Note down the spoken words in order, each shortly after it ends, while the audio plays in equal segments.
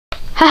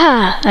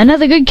Haha,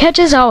 another good catch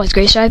as always,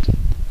 Graystripe.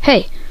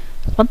 Hey,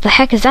 what the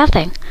heck is that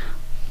thing?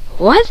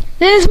 What?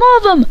 There's more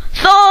of them!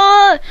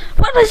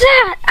 What was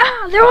that?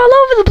 Ah, they're all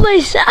over the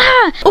place!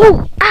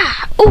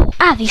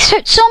 These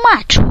hurt so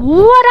much!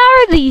 What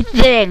are these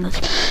things?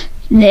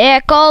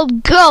 They're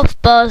called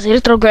golf balls,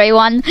 little grey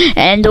one,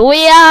 and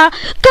we are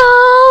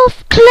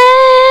GolfClan!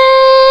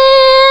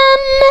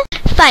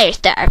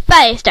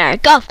 Firestar,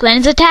 GolfClan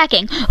is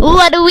attacking.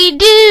 What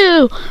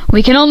do?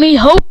 We can only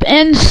hope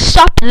and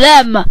stop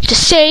them to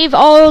save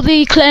all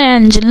the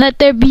clans and let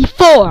there be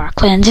 4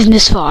 clans in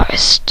this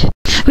forest.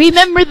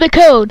 Remember the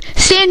code,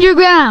 stand your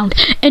ground,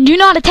 and do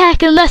not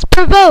attack unless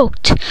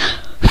provoked.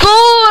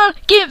 4,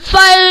 get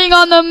firing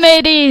on them,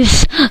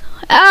 mateys.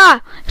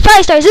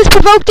 Firestar, is this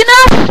provoked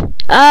enough?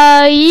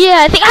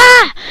 Yeah, I think,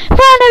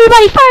 run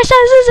everybody,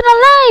 Firestar isn't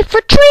alive,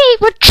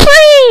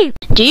 retreat!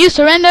 Do you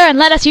surrender and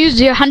let us use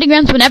your hunting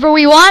grounds whenever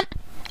we want?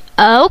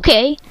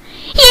 Okay.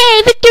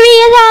 Yay, victory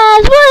is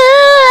ours, woo,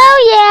 oh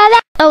yeah,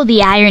 oh,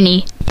 the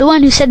irony. The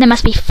one who said there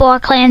must be 4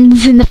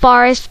 clans in the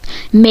forest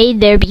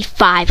made there be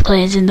 5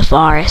 clans in the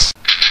forest.